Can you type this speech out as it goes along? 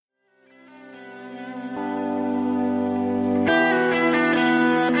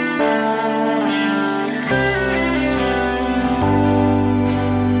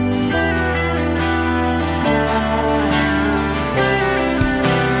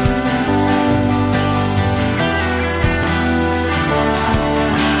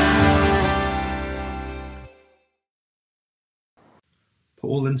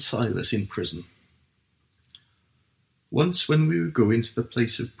and Silas in prison. Once when we were going to the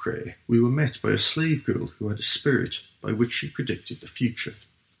place of prayer, we were met by a slave girl who had a spirit by which she predicted the future.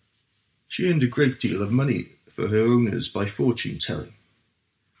 She earned a great deal of money for her owners by fortune-telling.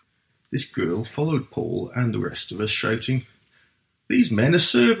 This girl followed Paul and the rest of us, shouting, "These men are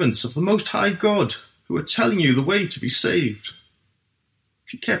servants of the Most High God, who are telling you the way to be saved."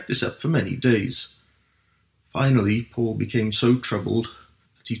 She kept this up for many days. Finally, Paul became so troubled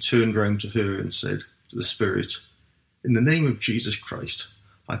that he turned round to her and said to the spirit, "In the name of Jesus Christ,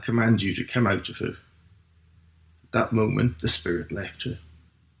 I command you to come out of her." At that moment, the spirit left her.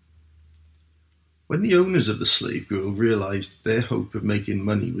 When the owners of the slave girl realized their hope of making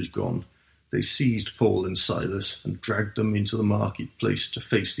money was gone, they seized Paul and Silas and dragged them into the marketplace to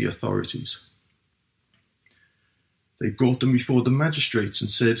face the authorities. They brought them before the magistrates and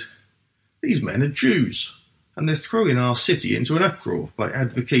said, "These men are Jews, and they're throwing our city into an uproar by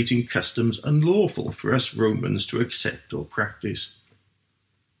advocating customs unlawful for us Romans to accept or practice."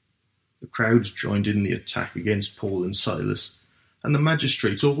 The crowds joined in the attack against Paul and Silas, and the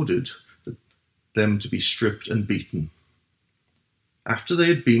magistrates ordered them to be stripped and beaten. After they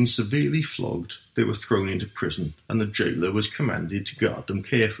had been severely flogged, they were thrown into prison, and the jailer was commanded to guard them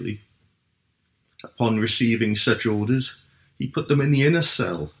carefully. Upon receiving such orders, he put them in the inner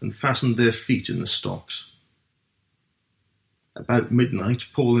cell and fastened their feet in the stocks. About midnight,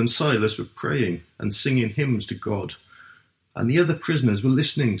 Paul and Silas were praying and singing hymns to God, and the other prisoners were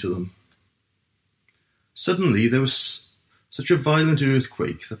listening to them. Suddenly there was such a violent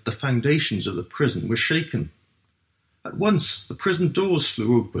earthquake that the foundations of the prison were shaken. At once the prison doors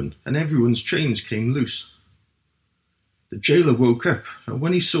flew open and everyone's chains came loose. The jailer woke up, and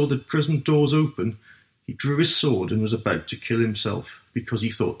when he saw the prison doors open, he drew his sword and was about to kill himself because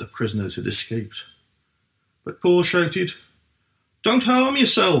he thought the prisoners had escaped. But Paul shouted, "Don't harm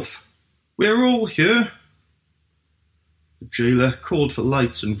yourself! We're all here!" The jailer called for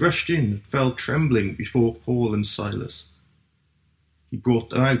lights and rushed in and fell trembling before Paul and Silas. He brought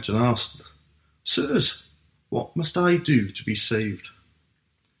them out and asked, "Sirs, what must I do to be saved?"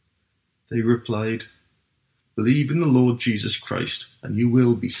 They replied, "Believe in the Lord Jesus Christ, and you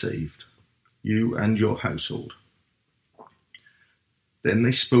will be saved, you and your household." Then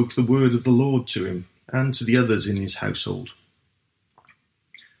they spoke the word of the Lord to him and to the others in his household.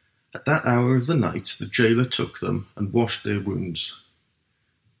 At that hour of the night, the jailer took them and washed their wounds.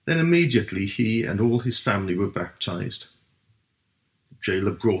 Then immediately he and all his family were baptized. The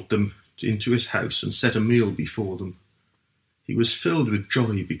jailer brought them into his house and set a meal before them. He was filled with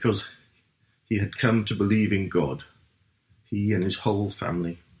joy because he had come to believe in God, he and his whole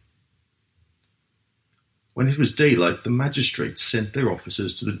family. When it was daylight, the magistrates sent their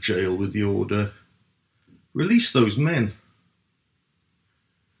officers to the jail with the order, "Release those men."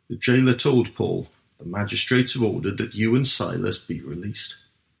 The jailer told Paul, "The magistrates have ordered that you and Silas be released.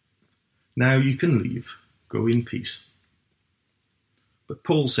 Now you can leave. Go in peace." But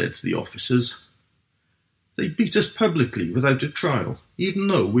Paul said to the officers, "They beat us publicly without a trial, even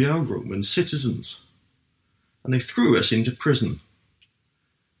though we are Roman citizens. And they threw us into prison.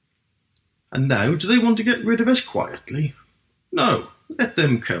 And now do they want to get rid of us quietly? No, let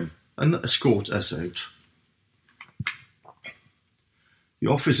them come and escort us out." The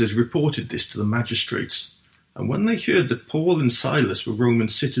officers reported this to the magistrates, and when they heard that Paul and Silas were Roman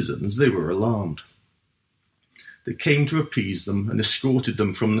citizens, they were alarmed. They came to appease them and escorted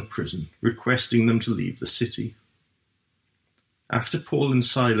them from the prison, requesting them to leave the city. After Paul and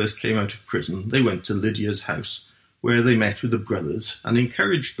Silas came out of prison, they went to Lydia's house, where they met with the brothers and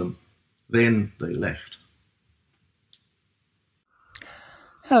encouraged them. Then they left.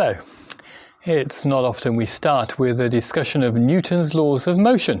 Hello. It's not often we start with a discussion of Newton's laws of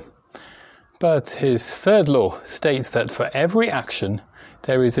motion, but his third law states that for every action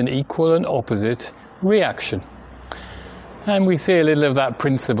there is an equal and opposite reaction. And we see a little of that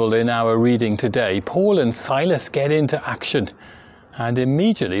principle in our reading today. Paul and Silas get into action, and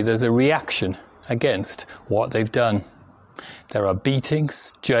immediately there's a reaction against what they've done. There are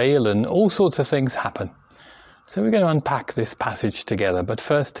beatings, jail, and all sorts of things happen. So we're going to unpack this passage together, but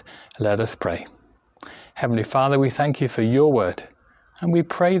first, let us pray. Heavenly Father, we thank you for your word, and we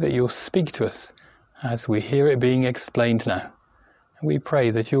pray that you'll speak to us as we hear it being explained now. And we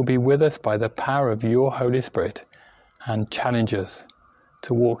pray that you'll be with us by the power of your Holy Spirit and challenge us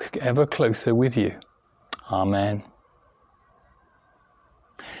to walk ever closer with you. Amen.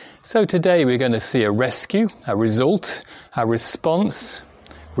 So today we're going to see a rescue, a result, a response,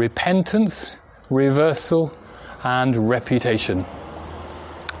 repentance, reversal, and reputation.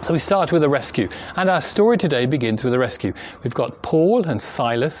 So we start with a rescue, and our story today begins with a rescue. We've got Paul and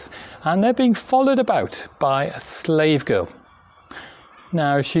Silas, and they're being followed about by a slave girl.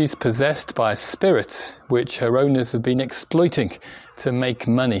 Now she's possessed by a spirit which her owners have been exploiting to make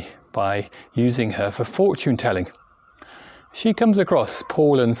money by using her for fortune telling. She comes across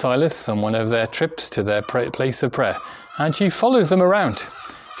Paul and Silas on one of their trips to their place of prayer, and she follows them around,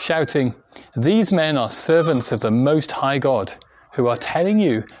 shouting, "These men are servants of the Most High God, who are telling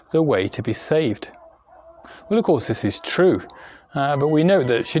you the way to be saved." Well, of course, this is true, but we note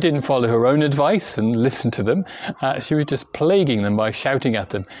that she didn't follow her own advice and listen to them. She was just plaguing them by shouting at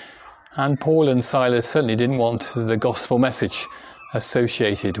them. And Paul and Silas certainly didn't want the gospel message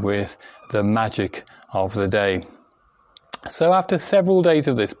associated with the magic of the day. So after several days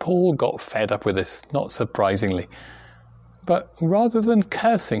of this, Paul got fed up with this, not surprisingly. But rather than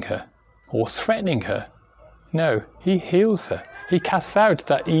cursing her or threatening her, no, he heals her. He casts out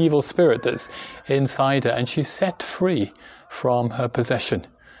that evil spirit that's inside her, and she's set free from her possession.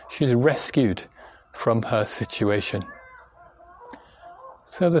 She's rescued from her situation.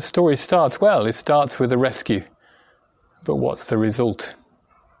 So the story starts well. It starts with a rescue. But what's the result?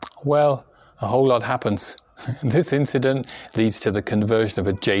 Well, a whole lot happens. This incident leads to the conversion of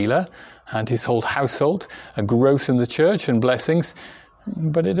a jailer and his whole household, a growth in the church and blessings,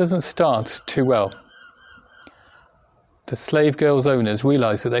 but it doesn't start too well. The slave girl's owners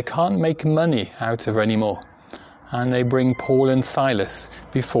realize that they can't make money out of her anymore, and they bring Paul and Silas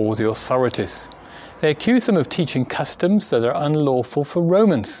before the authorities. They accuse them of teaching customs that are unlawful for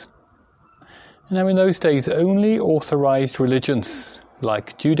Romans. Now, in those days, only authorized religions,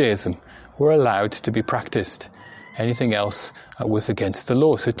 like Judaism, were allowed to be practiced. Anything else was against the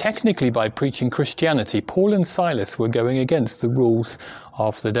law. So technically, by preaching Christianity, Paul and Silas were going against the rules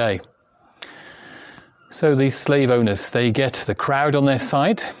of the day. So these slave owners, they get the crowd on their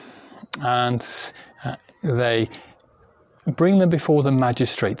side, and they bring them before the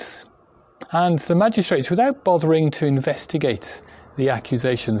magistrates. And the magistrates, without bothering to investigate the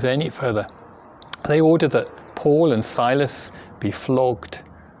accusations any further, they order that Paul and Silas be flogged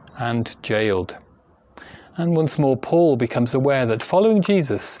and jailed. And once more, Paul becomes aware that following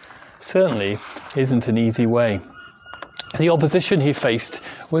Jesus certainly isn't an easy way. The opposition he faced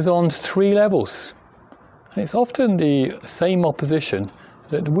was on 3 levels. And it's often the same opposition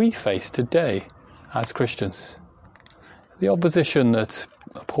that we face today as Christians. The opposition that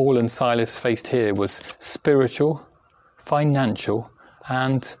Paul and Silas faced here was spiritual, financial,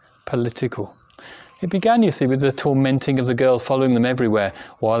 and political. It began, you see, with the tormenting of the girl following them everywhere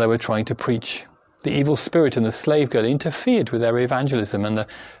while they were trying to preach. The evil spirit and the slave girl interfered with their evangelism and the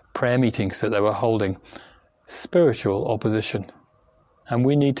prayer meetings that they were holding. Spiritual opposition. And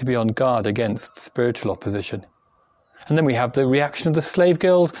we need to be on guard against spiritual opposition. And then we have the reaction of the slave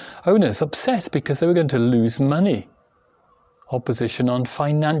girl owners, upset because they were going to lose money. Opposition on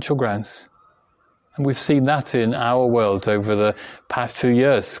financial grounds. And we've seen that in our world over the past few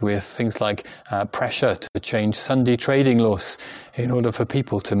years with things like pressure to change Sunday trading laws in order for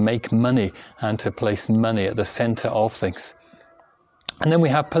people to make money and to place money at the centre of things. And then we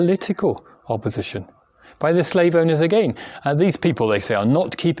have political opposition by the slave owners again. These people, they say, are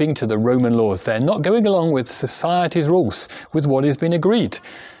not keeping to the Roman laws. They're not going along with society's rules, with what has been agreed.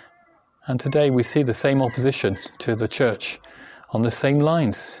 And today we see the same opposition to the church on the same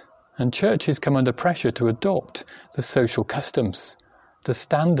lines. And churches come under pressure to adopt the social customs, the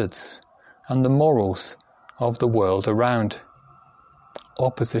standards, and the morals of the world around.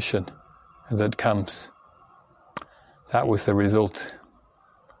 Opposition that comes. That was the result.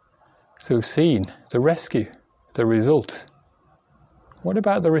 So we've seen the rescue, the result. What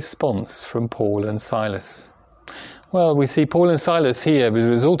about the response from Paul and Silas? Well, we see Paul and Silas here, as a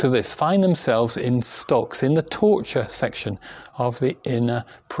result of this, find themselves in stocks, in the torture section of the inner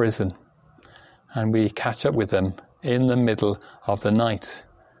prison. And we catch up with them in the middle of the night.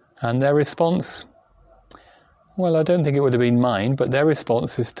 And their response? Well, I don't think it would have been mine, but their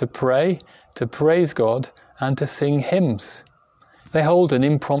response is to pray, to praise God, and to sing hymns. They hold an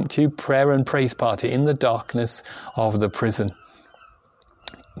impromptu prayer and praise party in the darkness of the prison.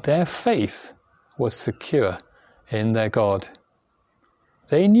 Their faith was secure in their God.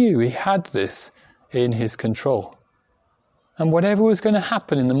 They knew he had this in his control. And whatever was going to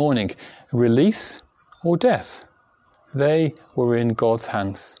happen in the morning, release or death, they were in God's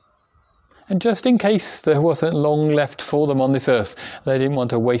hands. And just in case there wasn't long left for them on this earth, they didn't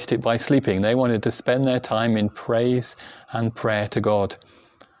want to waste it by sleeping. They wanted to spend their time in praise and prayer to God.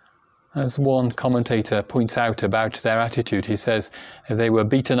 As one commentator points out about their attitude, he says, they were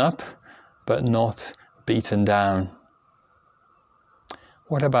beaten up, but not beaten down.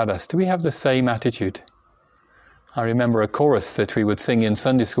 What about us? Do we have the same attitude? I remember a chorus that we would sing in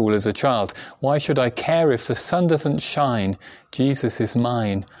Sunday school as a child. Why should I care if the sun doesn't shine? Jesus is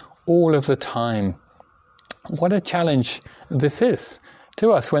mine all of the time. What a challenge this is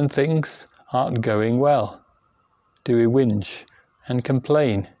to us when things aren't going well. Do we whinge and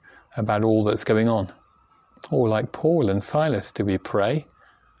complain about all that's going on? Or like Paul and Silas, do we pray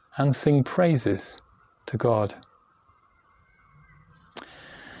and sing praises to God?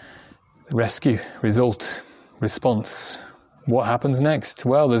 Rescue, result, response. What happens next?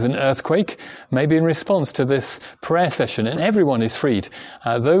 Well, there's an earthquake, maybe in response to this prayer session, and everyone is freed.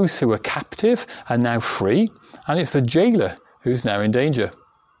 Those who were captive are now free, and it's the jailer who's now in danger.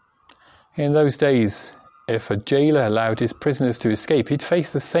 In those days, if a jailer allowed his prisoners to escape, he'd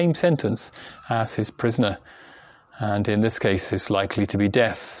face the same sentence as his prisoner, and in this case, it's likely to be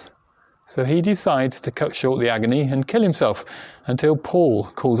death. So he decides to cut short the agony and kill himself until Paul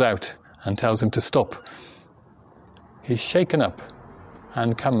calls out and tells him to stop. He's shaken up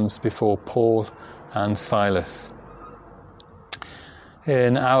and comes before Paul and Silas.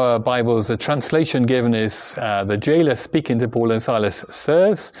 In our Bibles, the translation given is the jailer speaking to Paul and Silas,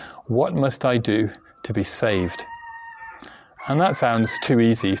 "Sirs, what must I do to be saved?" And that sounds too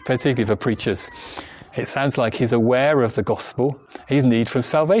easy, particularly for preachers. It sounds like he's aware of the gospel, his need for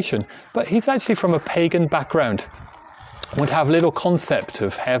salvation, but he's actually from a pagan background, would have little concept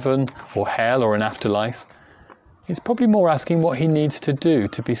of heaven or hell or an afterlife. He's probably more asking what he needs to do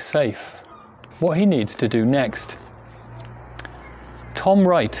to be safe, what he needs to do next. Tom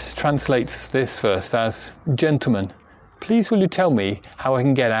Wright translates this verse as, "Gentlemen, please will you tell me how I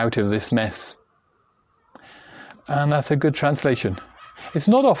can get out of this mess?" And that's a good translation. It's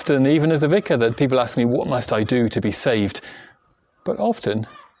not often, even as a vicar, that people ask me, what must I do to be saved? But often,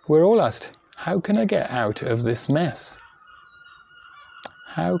 we're all asked, how can I get out of this mess?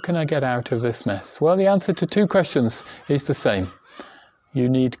 How can I get out of this mess? Well, the answer to two questions is the same. You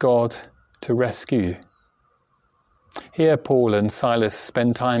need God to rescue you. Here, Paul and Silas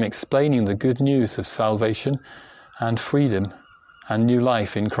spend time explaining the good news of salvation and freedom and new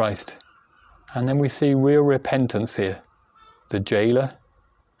life in Christ. And then we see real repentance here. The jailer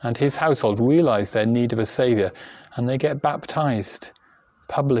and his household realize their need of a saviour, and they get baptized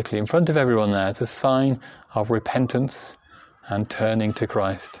publicly in front of everyone there as a sign of repentance and turning to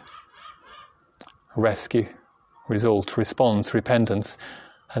Christ. Rescue, result, response, repentance.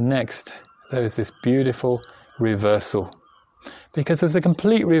 And next, there is this beautiful reversal. Because there's a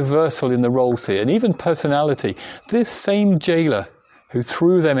complete reversal in the roles here, and even personality. This same jailer who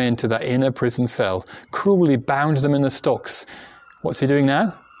threw them into that inner prison cell, cruelly bound them in the stocks. What's he doing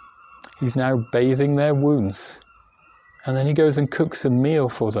now? He's now bathing their wounds. And then he goes and cooks a meal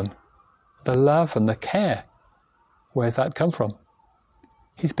for them. The love and the care. Where's that come from?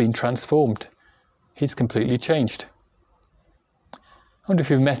 He's been transformed. He's completely changed. I wonder if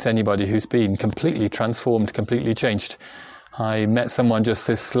you've met anybody who's been completely transformed, completely changed. I met someone just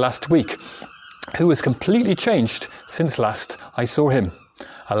this last week who was completely changed since last I saw him.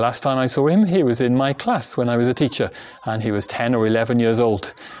 Last time I saw him, he was in my class when I was a teacher, and he was 10 or 11 years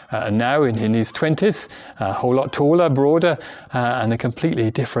old. And now in his 20s, a whole lot taller, broader, and a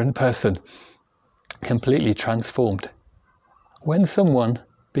completely different person. Completely transformed. When someone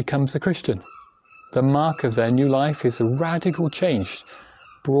becomes a Christian, the mark of their new life is a radical change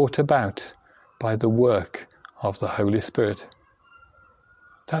brought about by the work of the Holy Spirit.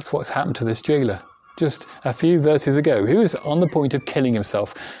 That's what's happened to this jailer. Just a few verses ago, he was on the point of killing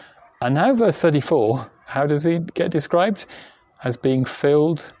himself. And now verse 34, how does he get described? As being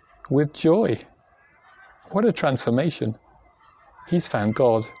filled with joy. What a transformation. He's found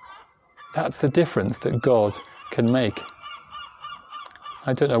God. That's the difference that God can make.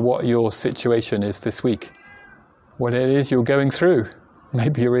 I don't know what your situation is this week, what it is you're going through.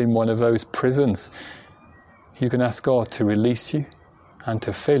 Maybe you're in one of those prisons. You can ask God to release you and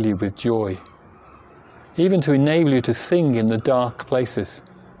to fill you with joy, even to enable you to sing in the dark places.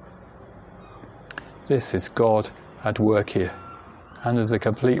 This is God at work here. And there's a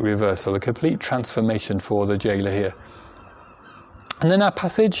complete reversal, a complete transformation for the jailer here. And then our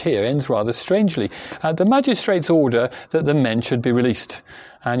passage here ends rather strangely. The magistrates order that the men should be released.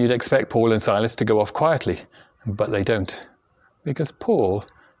 And you'd expect Paul and Silas to go off quietly, but they don't. Because Paul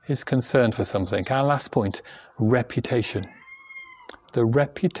is concerned for something. Our last point, reputation. The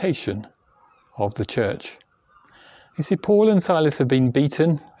reputation of the church. You see, Paul and Silas have been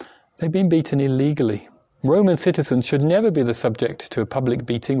beaten. They've been beaten illegally. Roman citizens should never be the subject to a public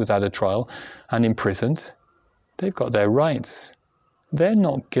beating without a trial and imprisoned. They've got their rights. They're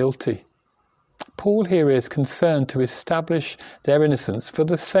not guilty. Paul here is concerned to establish their innocence for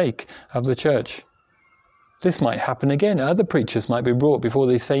the sake of the church. This might happen again. Other preachers might be brought before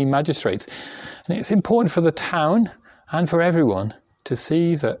these same magistrates. And it's important for the town and for everyone to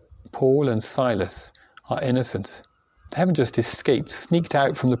see that Paul and Silas are innocent. They haven't just escaped, sneaked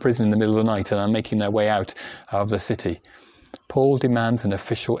out from the prison in the middle of the night and are making their way out of the city. Paul demands an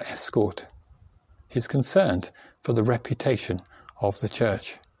official escort. He's concerned for the reputation of the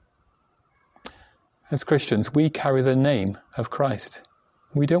church. As Christians, we carry the name of Christ.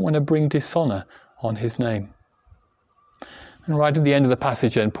 We don't want to bring dishonour on his name. And right at the end of the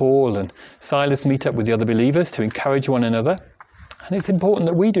passage then, Paul and Silas meet up with the other believers to encourage one another. And it's important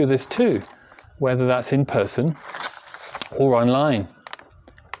that we do this too, whether that's in person or online.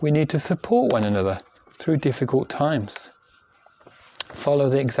 We need to support one another through difficult times. Follow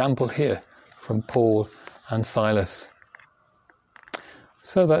the example here from Paul and Silas.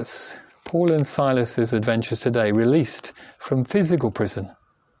 So that's Paul and Silas's adventures today, released from physical prison,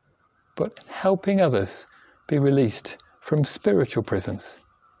 but helping others be released from spiritual prisons.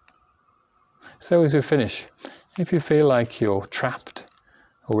 So as we finish, if you feel like you're trapped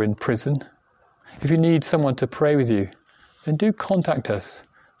or in prison, if you need someone to pray with you, then do contact us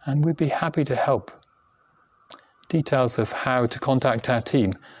and we'd be happy to help. Details of how to contact our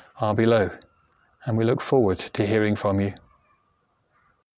team are below, and we look forward to hearing from you.